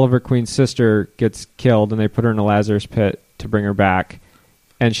 Oliver Queen's sister gets killed, and they put her in a Lazarus Pit to bring her back,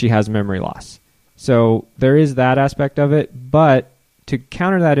 and she has memory loss. So there is that aspect of it, but to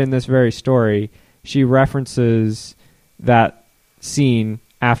counter that in this very story, she references that scene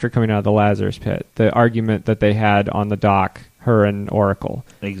after coming out of the Lazarus Pit, the argument that they had on the dock, her and Oracle.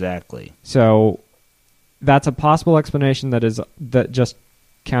 Exactly. So that's a possible explanation that just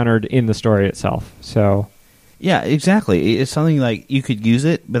countered in the story itself. So yeah, exactly. It's something like you could use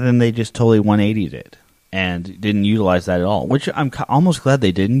it, but then they just totally 180'd it and didn't utilize that at all, which I'm almost glad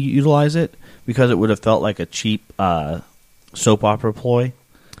they didn't utilize it because it would have felt like a cheap soap opera ploy.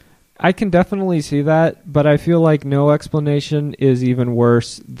 I can definitely see that, but I feel like no explanation is even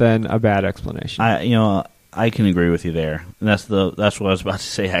worse than a bad explanation. I can agree with you there. And that's what I was about to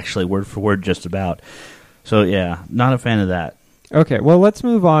say, actually, word for word, just about. So yeah, not a fan of that. Okay, well, let's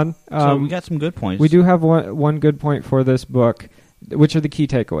move on. So we got some good points. We do have one good point for this book, which are the key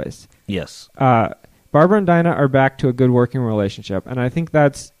takeaways. Yes. Barbara and Dinah are back to a good working relationship, and I think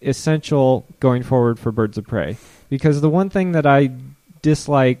that's essential going forward for Birds of Prey. Because the one thing that I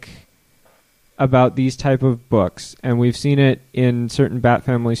dislike about these type of books, and we've seen it in certain Bat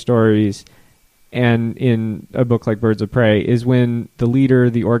Family stories and in a book like Birds of Prey, is when the leader,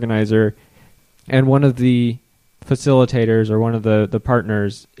 the organizer, and one of the facilitators or one of the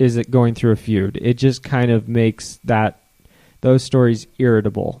partners is going through a feud. It just kind of makes those stories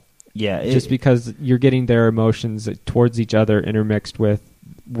irritable. Yeah. Just because you're getting their emotions towards each other intermixed with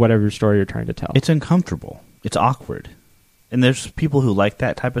whatever story you're trying to tell. It's uncomfortable. It's awkward. And there's people who like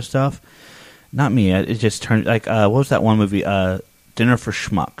that type of stuff. Not me. It just turned like what was that one movie? Dinner for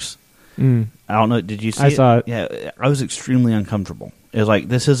Schmucks. I don't know. Did you see it? I saw it. Yeah, I was extremely uncomfortable. It was like,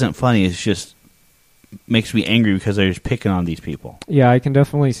 this isn't funny. It's just makes me angry because they're just picking on these people. Yeah, I can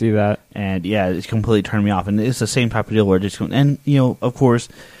definitely see that. And yeah, it's completely turned me off. And it's the same type of deal where and of course,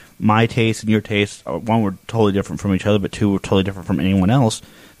 my taste and your taste, one, were totally different from each other, but two, were totally different from anyone else.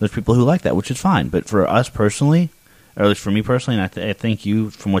 There's people who like that, which is fine. But for us personally, or at least for me personally, and I think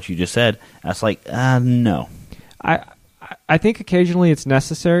you, from what you just said, that's like, no. I think occasionally it's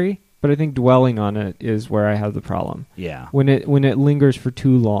necessary, but I think dwelling on it is where I have the problem. Yeah. When it lingers for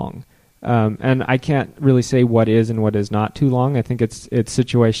too long. And I can't really say what is and what is not too long. I think it's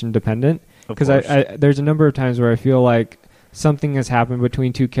situation dependent. Because there's a number of times where I feel like something has happened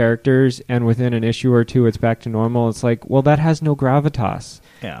between two characters, and within an issue or two it's back to normal. It's like, well, that has no gravitas.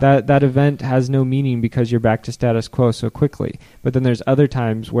 Yeah. That event has no meaning because you're back to status quo so quickly. But then there's other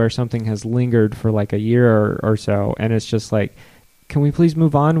times where something has lingered for like a year or so, and it's just like, can we please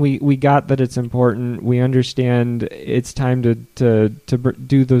move on? We got that it's important. We understand it's time to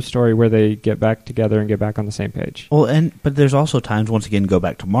do the story where they get back together and get back on the same page. Well, but there's also times, once again, go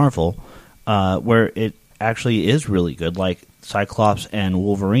back to Marvel, where it actually is really good, like Cyclops and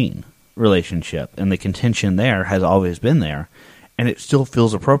Wolverine relationship, and the contention there has always been there, and it still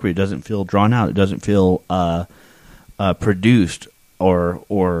feels appropriate. It doesn't feel drawn out. It doesn't feel produced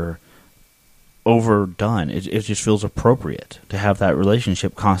or overdone. It just feels appropriate to have that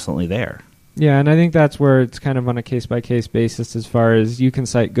relationship constantly there. Yeah, and I think that's where it's kind of on a case-by-case basis, as far as you can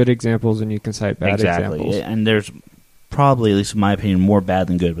cite good examples and you can cite bad examples. And there's probably, at least in my opinion, more bad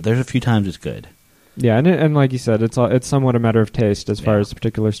than good, but there's a few times it's good. Yeah, and like you said, it's somewhat a matter of taste as far as the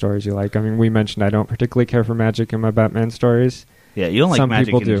particular stories you like. I mean, we mentioned I don't particularly care for magic in my Batman stories. Yeah, you don't like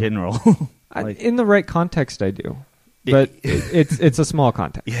magic in general. In the right context, I do. But it's a small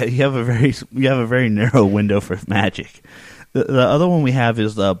context. Yeah, you have a very narrow window for magic. The other one we have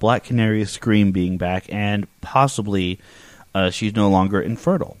is the Black Canary's Scream being back, and possibly she's no longer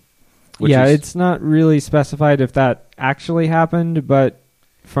infertile. It's not really specified if that actually happened, but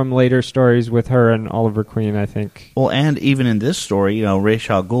from later stories with her and Oliver Queen, I think. Well, and even in this story, Ra's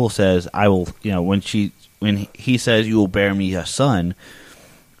al Ghul says, "I will." When he says, "You will bear me a son,"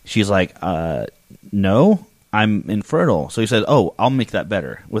 she's like, "No, I'm infertile." So he says, "Oh, I'll make that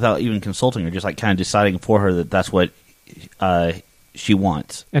better," without even consulting her, just like kind of deciding for her that that's what she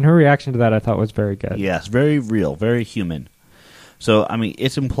wants. And her reaction to that, I thought, was very good. Yes, very real, very human. So, I mean,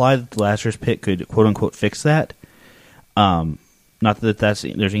 it's implied that the Lazarus Pit could, quote unquote, fix that. Not that there's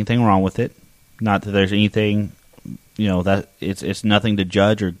anything wrong with it. Not that there's anything, that it's nothing to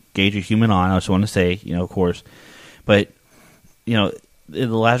judge or gauge a human on. I just want to say, of course, but the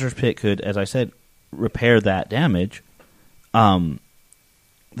Lazarus Pit could, as I said, repair that damage. Then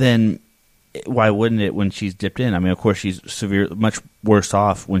why wouldn't it when she's dipped in? I mean, of course, she's much worse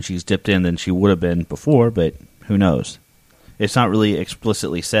off when she's dipped in than she would have been before. But who knows? It's not really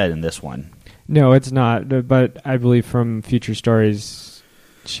explicitly said in this one. No, it's not. But I believe from future stories,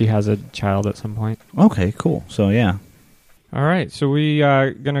 she has a child at some point. Okay, cool. So, yeah. All right. So we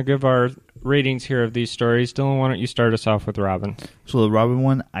are going to give our ratings here of these stories. Dylan, why don't you start us off with Robin? So the Robin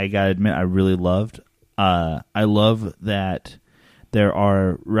one, I got to admit, I really loved. I love that there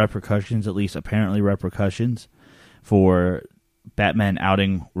are repercussions, at least apparently repercussions, for Batman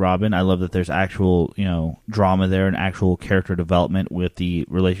outing Robin. I love that there's actual, drama there and actual character development with the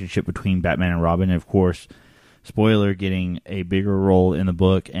relationship between Batman and Robin. And of course, spoiler, getting a bigger role in the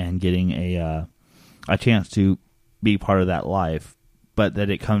book and getting a chance to be part of that life, but that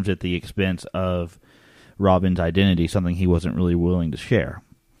it comes at the expense of Robin's identity, something he wasn't really willing to share.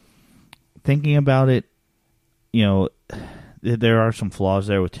 Thinking about it, there are some flaws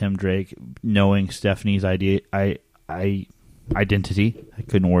there with Tim Drake knowing Stephanie's identity. I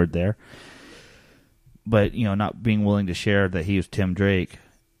couldn't word there. But, not being willing to share that he was Tim Drake.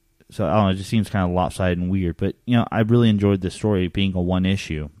 So, I don't know, it just seems kind of lopsided and weird. But, I really enjoyed this story being a one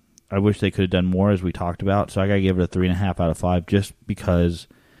issue. I wish they could have done more, as we talked about. So, I got to give it a 3.5 out of 5 just because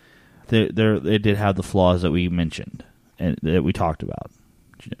it did have the flaws that we mentioned and that we talked about.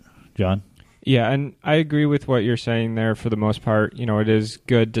 John? Yeah, and I agree with what you're saying there for the most part. It is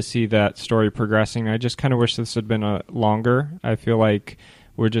good to see that story progressing. I just kind of wish this had been longer. I feel like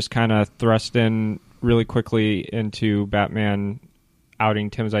we're just kind of thrust in really quickly into Batman outing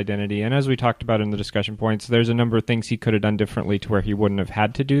Tim's identity. And as we talked about in the discussion points, there's a number of things he could have done differently to where he wouldn't have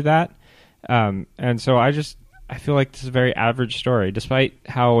had to do that. And so I feel like this is a very average story. Despite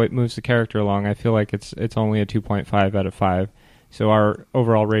how it moves the character along, I feel like it's only a 2.5 out of 5. So our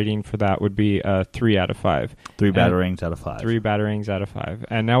overall rating for that would be a 3 out of 5. 3 batarangs out of 5. 3 batarangs out of 5.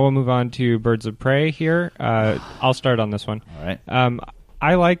 And now we'll move on to Birds of Prey here. I'll start on this one. All right.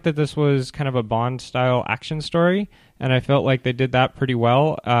 I like that this was kind of a Bond-style action story, and I felt like they did that pretty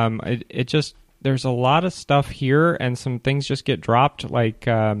well. There's a lot of stuff here, and some things just get dropped, like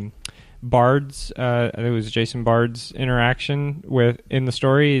Bard's, it was Jason Bard's interaction in the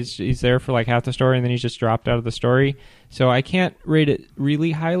story. He's there for like half the story, and then he's just dropped out of the story. So I can't rate it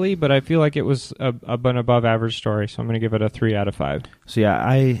really highly, but I feel like it was an above average story, so I'm going to give it a 3 out of 5. So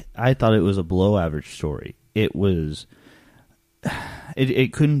yeah, I thought it was a below average story. It was,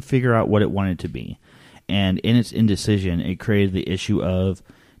 it couldn't figure out what it wanted to be, and in its indecision, it created the issue of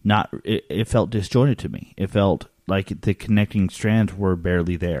it felt disjointed to me. It felt like the connecting strands were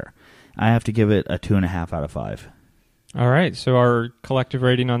barely there. I have to give it a 2.5 out of 5. All right, so our collective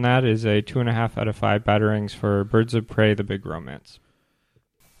rating on that is a 2.5 out of 5 batarangs for Birds of Prey: The Big Romance.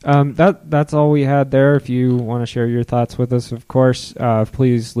 That's all we had there. If you want to share your thoughts with us, of course,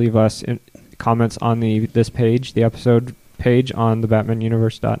 please leave us comments on this page, the episode page on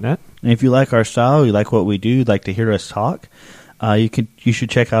thebatmanuniverse.net. And if you like our style, you like what we do, you'd like to hear us talk, you should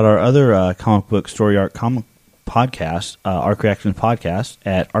check out our other comic book story arc comic podcast, Arc Reactions Podcast,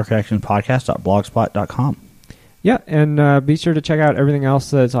 at arcreactionspodcast.blogspot.com. Yeah, and be sure to check out everything else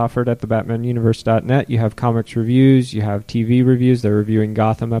that's offered at thebatmanuniverse.net. You have comics reviews, you have TV reviews. They're reviewing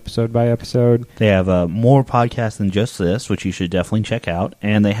Gotham episode by episode. They have more podcasts than just this, which you should definitely check out.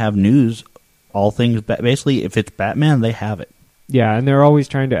 And they have news, all things, basically, if it's Batman, they have it. Yeah, and they're always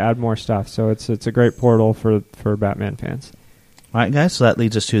trying to add more stuff, so it's a great portal for Batman fans. All right, guys, so that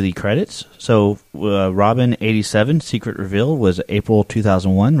leads us to the credits. So Robin 87, Secret Reveal, was April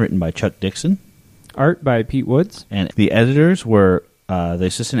 2001, written by Chuck Dixon. Art by Pete Woods. And the editors were the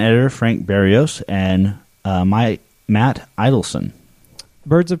assistant editor, Frank Barrios, and Matt Idelson.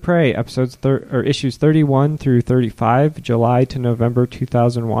 Birds of Prey, issues 31 through 35, July to November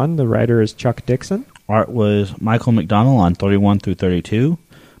 2001. The writer is Chuck Dixon. Art was Michael McDonnell on 31 through 32.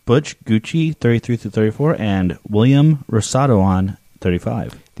 Butch Gucci, 33 through 34, and William Rosado on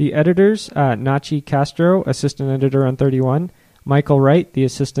 35. The editors, Nachi Castro, assistant editor on 31, Michael Wright, the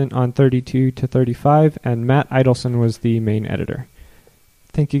assistant on 32 to 35, and Matt Idelson was the main editor.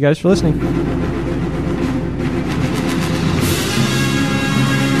 Thank you guys for listening.